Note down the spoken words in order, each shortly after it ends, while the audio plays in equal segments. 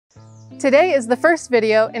Today is the first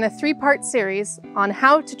video in a 3-part series on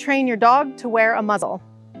how to train your dog to wear a muzzle.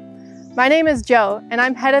 My name is Joe, and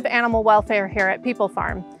I'm head of animal welfare here at People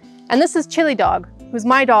Farm. And this is Chili Dog, who's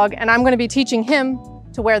my dog, and I'm going to be teaching him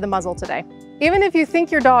to wear the muzzle today. Even if you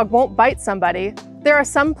think your dog won't bite somebody, there are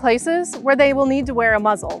some places where they will need to wear a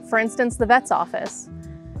muzzle, for instance, the vet's office.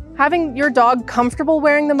 Having your dog comfortable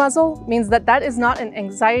wearing the muzzle means that that is not an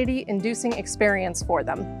anxiety-inducing experience for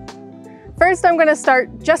them. First, I'm going to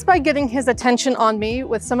start just by getting his attention on me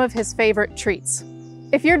with some of his favorite treats.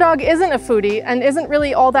 If your dog isn't a foodie and isn't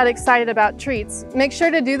really all that excited about treats, make sure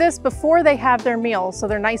to do this before they have their meal so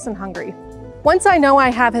they're nice and hungry. Once I know I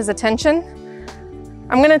have his attention,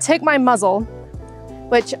 I'm going to take my muzzle,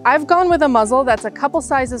 which I've gone with a muzzle that's a couple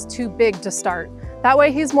sizes too big to start. That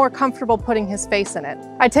way he's more comfortable putting his face in it.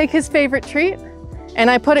 I take his favorite treat and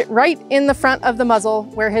I put it right in the front of the muzzle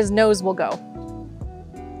where his nose will go.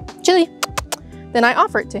 Chili! Then I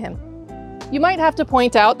offer it to him. You might have to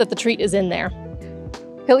point out that the treat is in there.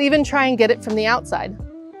 He'll even try and get it from the outside.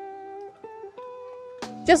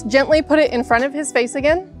 Just gently put it in front of his face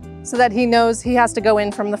again so that he knows he has to go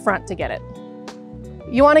in from the front to get it.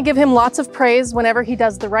 You want to give him lots of praise whenever he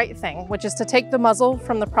does the right thing, which is to take the muzzle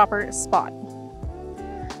from the proper spot.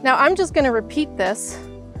 Now I'm just going to repeat this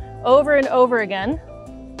over and over again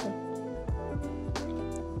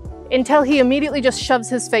until he immediately just shoves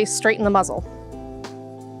his face straight in the muzzle.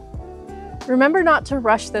 Remember not to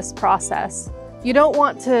rush this process. You don't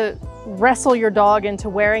want to wrestle your dog into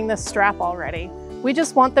wearing this strap already. We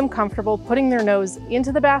just want them comfortable putting their nose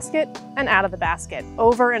into the basket and out of the basket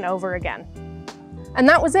over and over again. And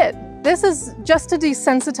that was it. This is just to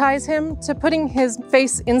desensitize him to putting his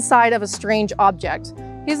face inside of a strange object.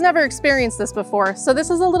 He's never experienced this before, so this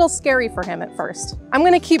is a little scary for him at first. I'm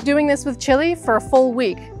gonna keep doing this with Chili for a full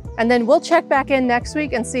week, and then we'll check back in next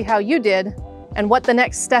week and see how you did and what the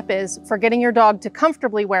next step is for getting your dog to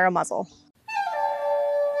comfortably wear a muzzle.